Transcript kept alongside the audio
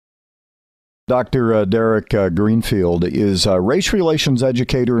Dr. Derek Greenfield is a race relations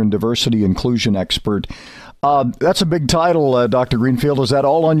educator and diversity inclusion expert. That's a big title, Dr. Greenfield. Is that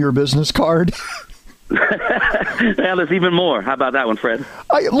all on your business card? Well, there's even more. How about that one, Fred?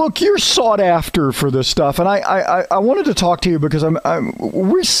 Look, you're sought after for this stuff, and I wanted to talk to you because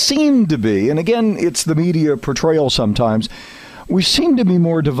we seem to be, and again, it's the media portrayal sometimes, we seem to be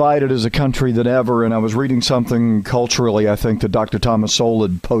more divided as a country than ever, and I was reading something culturally, I think, that Dr. Thomas Sowell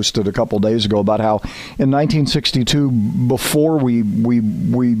had posted a couple days ago about how in 1962, before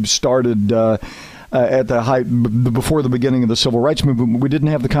we started at the height, before the beginning of the civil rights movement, we didn't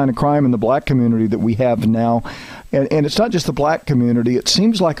have the kind of crime in the black community that we have now. And it's not just the black community. It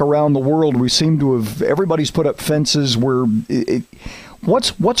seems like around the world we seem to have, everybody's put up fences where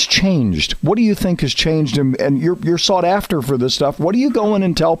what's changed? What do you think has changed? And you're sought after for this stuff. What do you go in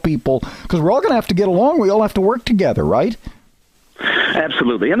and tell people? Because we're all going to have to get along. We all have to work together, right?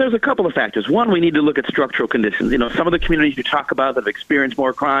 Absolutely. And there's a couple of factors. One, we need to look at structural conditions. You know, some of the communities you talk about that have experienced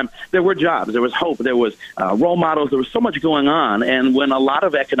more crime, there were jobs, there was hope, there was role models, there was so much going on. And when a lot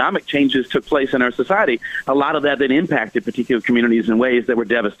of economic changes took place in our society, a lot of that then impacted particular communities in ways that were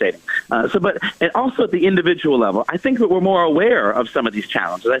devastating. And also at the individual level, I think that we're more aware of some of these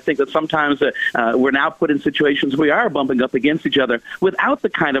challenges. I think that sometimes we're now put in situations where we are bumping up against each other without the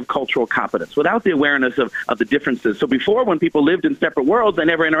kind of cultural competence, without the awareness of the differences. So before, when people lived in separate worlds, they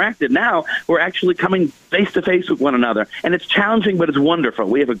never interacted. Now we're actually coming face to face with one another, and it's challenging, but it's wonderful.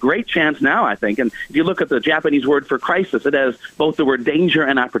 We have a great chance now, I think, and if you look at the Japanese word for crisis, it has both the word danger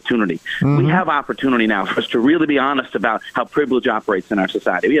and opportunity. Mm-hmm. We have opportunity now for us to really be honest about how privilege operates in our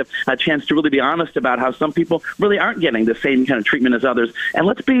society. We have a chance to really be honest about how some people really aren't getting the same kind of treatment as others, and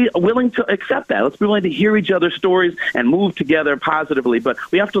let's be willing to accept that. Let's be willing to hear each other's stories and move together positively, but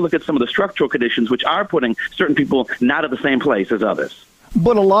we have to look at some of the structural conditions which are putting certain people not at the same place as others.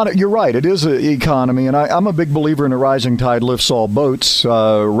 But you're right, it is an economy, and I'm a big believer in a rising tide lifts all boats.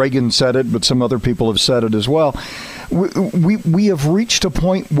 Reagan said it, but some other people have said it as well. We have reached a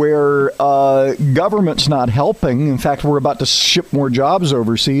point where government's not helping. In fact, we're about to ship more jobs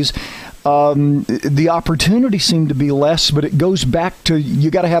overseas. The opportunity seemed to be less, but it goes back to you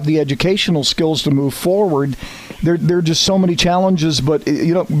got to have the educational skills to move forward. There are just so many challenges, but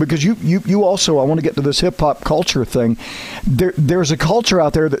because you also, I want to get to this hip hop culture thing. There's a culture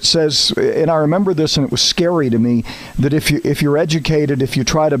out there that says, and I remember this, and it was scary to me, that if you're educated, if you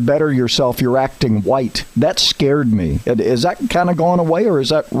try to better yourself, you're acting white. That scared me. Is that kind of gone away, or is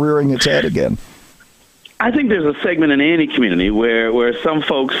that rearing its head again? I think there's a segment in any community where some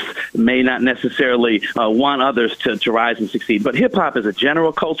folks may not necessarily want others to rise and succeed. But hip-hop is a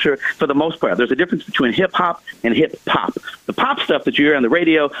general culture for the most part. There's a difference between hip-hop and hip-pop. The pop stuff that you hear on the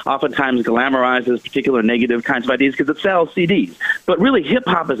radio oftentimes glamorizes particular negative kinds of ideas because it sells CDs. But really,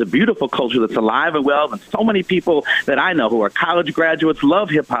 hip-hop is a beautiful culture that's alive and well, and so many people that I know who are college graduates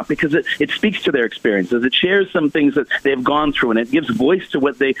love hip-hop because it speaks to their experiences. It shares some things that they've gone through, and it gives voice to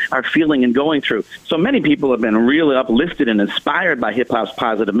what they are feeling and going through. So many people have been really uplifted and inspired by hip-hop's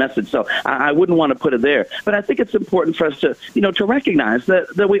positive message. So I wouldn't want to put it there. But I think it's important for us to recognize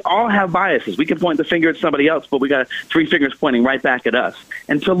that we all have biases. We can point the finger at somebody else, but we got three fingers pointing right back at us.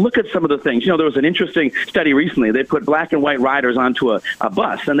 And to look at some of the things, there was an interesting study recently. They put black and white riders onto a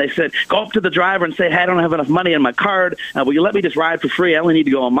bus, and they said, go up to the driver and say, hey, I don't have enough money in my card. Will you let me just ride for free? I only need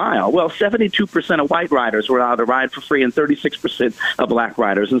to go a mile. Well, 72% of white riders were allowed to ride for free and 36% of black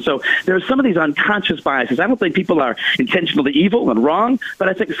riders. And so there's some of these unconscious biases. I don't think people are intentionally evil and wrong, but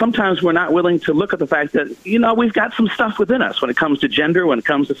I think sometimes we're not willing to look at the fact that, we've got some stuff within us when it comes to gender, when it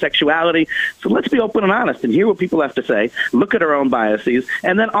comes to sexuality. So let's be open and honest and hear what people have to say, look at our own biases.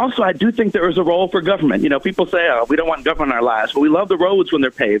 And then also, I do think there is a role for government. People say, oh, we don't want government in our lives, but we love the roads when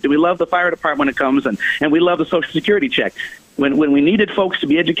they're paved, and we love the fire department when it comes, and we love the Social Security check. When we needed folks to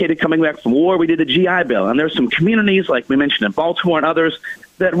be educated coming back from war, we did a GI Bill. And there's some communities, like we mentioned in Baltimore and others,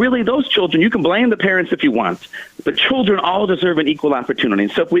 that really those children, you can blame the parents if you want, but children all deserve an equal opportunity.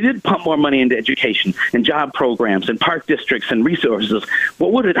 And so if we did pump more money into education and job programs and park districts and resources,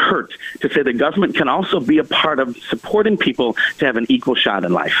 what would it hurt to say the government can also be a part of supporting people to have an equal shot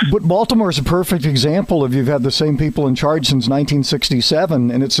in life? But Baltimore is a perfect example of you've had the same people in charge since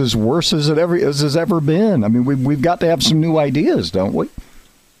 1967, and it's as worse as it ever been. I mean, we've got to have some new ideas, don't we?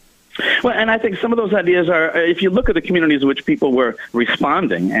 Well, and I think some of those ideas are, if you look at the communities in which people were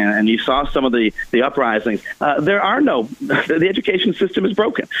responding, and you saw some of the uprisings, there are no, the education system is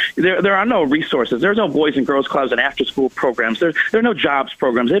broken. There are no resources. There's no Boys and Girls Clubs and after-school programs. There are no jobs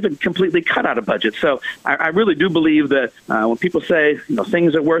programs. They've been completely cut out of budget. So I really do believe that when people say,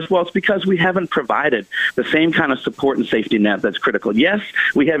 things are worse, well, it's because we haven't provided the same kind of support and safety net that's critical. Yes,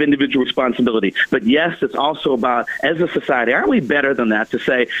 we have individual responsibility, but yes, it's also about, as a society, aren't we better than that to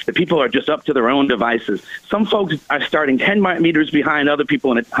say that people are just up to their own devices? Some folks are starting 10 meters behind other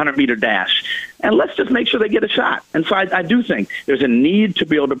people in a 100-meter dash. And let's just make sure they get a shot. And so I do think there's a need to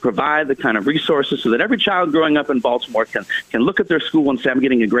be able to provide the kind of resources so that every child growing up in Baltimore can look at their school and say, I'm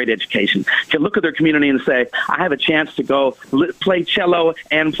getting a great education, can look at their community and say, I have a chance to go play cello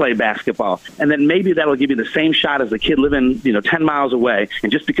and play basketball. And then maybe that'll give you the same shot as the kid living 10 miles away.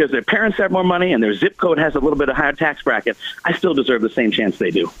 And just because their parents have more money and their zip code has a little bit of higher tax bracket, I still deserve the same chance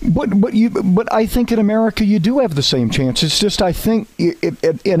they do. But I think in America you do have the same chance. It's just, I think,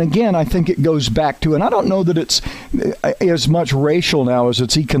 and again, I think it goes back to, and I don't know that it's as much racial now as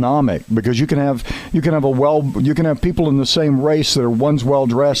it's economic, because you can have people in the same race that are, one's well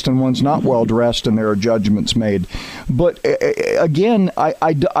dressed and one's not well dressed, and there are judgments made. But again,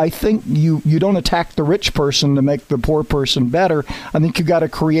 I think you don't attack the rich person to make the poor person better. I think you got to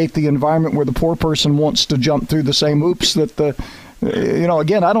create the environment where the poor person wants to jump through the same hoops that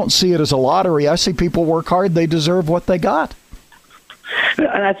again, I don't see it as a lottery. I see people work hard. They deserve what they got.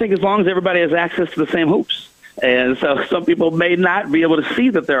 And I think as long as everybody has access to the same hoops. And so some people may not be able to see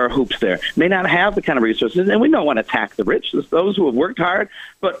that there are hoops there, may not have the kind of resources. And we don't want to attack the rich, those who have worked hard,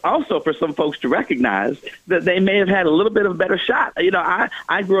 but also for some folks to recognize that they may have had a little bit of a better shot.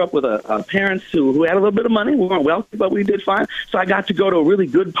 I grew up with parents who had a little bit of money. We weren't wealthy, but we did fine. So I got to go to a really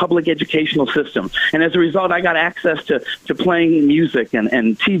good public educational system. And as a result, I got access to playing music and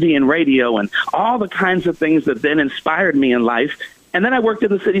TV and radio and all the kinds of things that then inspired me in life. And then I worked in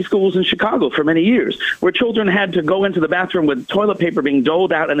the city schools in Chicago for many years, where children had to go into the bathroom with toilet paper being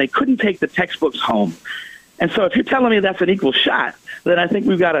doled out, and they couldn't take the textbooks home. And so if you're telling me that's an equal shot, then I think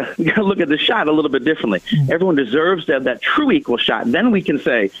we've got to look at the shot a little bit differently. Everyone deserves to have that true equal shot. Then we can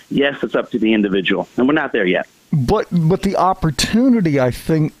say, yes, it's up to the individual. And we're not there yet. But the opportunity, I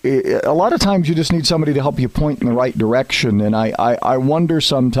think, a lot of times you just need somebody to help you point in the right direction. And I wonder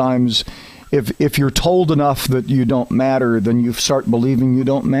sometimes, if you're told enough that you don't matter, then you start believing you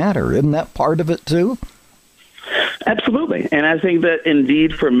don't matter. Isn't that part of it, too? Absolutely. And I think that,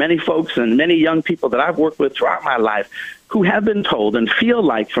 indeed, for many folks and many young people that I've worked with throughout my life who have been told and feel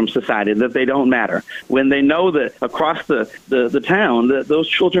like from society that they don't matter, when they know that across the town that those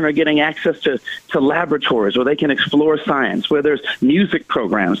children are getting access to laboratories where they can explore science, where there's music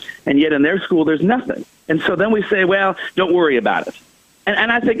programs, and yet in their school there's nothing. And so then we say, well, don't worry about it.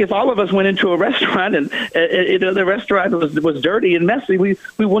 And I think if all of us went into a restaurant and the restaurant was dirty and messy, we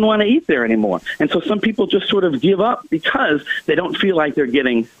wouldn't want to eat there anymore. And so some people just sort of give up because they don't feel like they're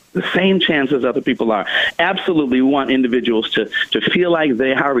getting the same chance as other people are. Absolutely, we want individuals to feel like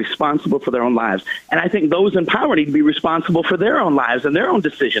they are responsible for their own lives. And I think those in power need to be responsible for their own lives and their own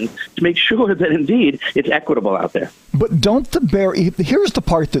decisions to make sure that, indeed, it's equitable out there. But don't here's the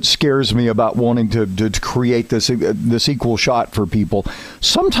part that scares me about wanting to create this equal shot for people.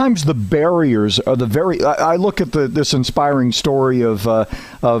 Sometimes the barriers are I look at this inspiring story of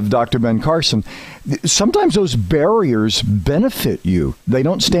Dr. Ben Carson. Sometimes those barriers benefit you. They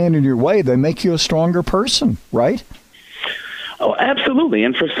don't stand in your way. They make you a stronger person, right? Oh, absolutely.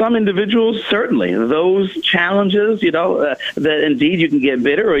 And for some individuals, certainly, those challenges, that indeed you can get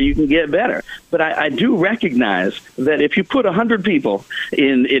bitter or you can get better. But I do recognize that if you put 100 people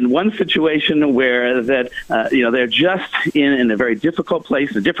in one situation where they're just in a very difficult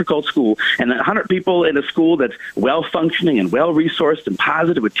place, a difficult school, and 100 people in a school that's well-functioning and well-resourced and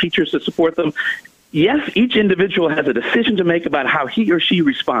positive with teachers to support them, yes, each individual has a decision to make about how he or she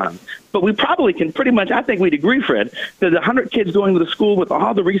responds. But we probably can pretty much, I think we'd agree, Fred, that the 100 kids going to the school with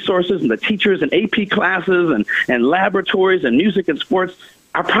all the resources and the teachers and AP classes and laboratories and music and sports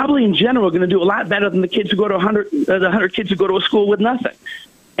are probably in general going to do a lot better than the kids who go to 100 kids who go to a school with nothing.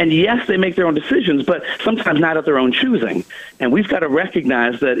 And yes, they make their own decisions, but sometimes not at their own choosing. And we've got to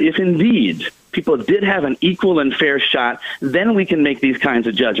recognize that if indeed people did have an equal and fair shot, then we can make these kinds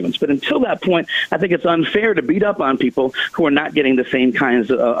of judgments. But until that point, I think it's unfair to beat up on people who are not getting the same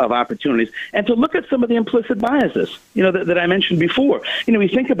kinds of opportunities, and to look at some of the implicit biases, that I mentioned before. We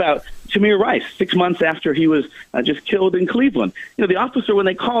think about Tamir Rice, 6 months after he was just killed in Cleveland. The officer, when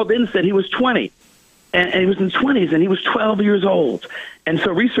they called in, said he was 20. and he was in his 20s, and he was 12 years old. And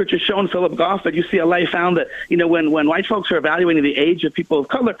so research has shown, Philip Goff at UCLA found that, when white folks are evaluating the age of people of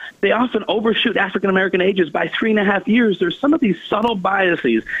color, they often overshoot African-American ages by 3.5 years. There's some of these subtle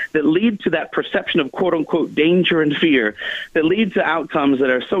biases that lead to that perception of quote-unquote danger and fear that lead to outcomes that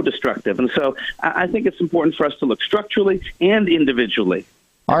are so destructive. And so I think it's important for us to look structurally and individually.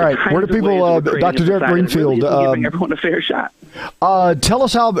 All right. Where do people, Dr. Derek Greenfield, really giving everyone a fair shot. Tell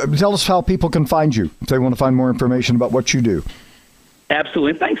us how people can find you if they want to find more information about what you do.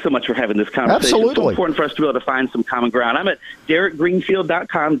 Absolutely. Thanks so much for having this conversation. Absolutely. It's so important for us to be able to find some common ground. I'm at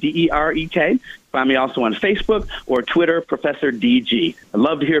DerekGreenfield.com, DEREK. Find me also on Facebook or Twitter, Professor DG. I'd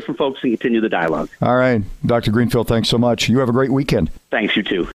love to hear from folks and continue the dialogue. All right. Dr. Greenfield, thanks so much. You have a great weekend. Thanks, you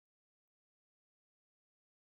too.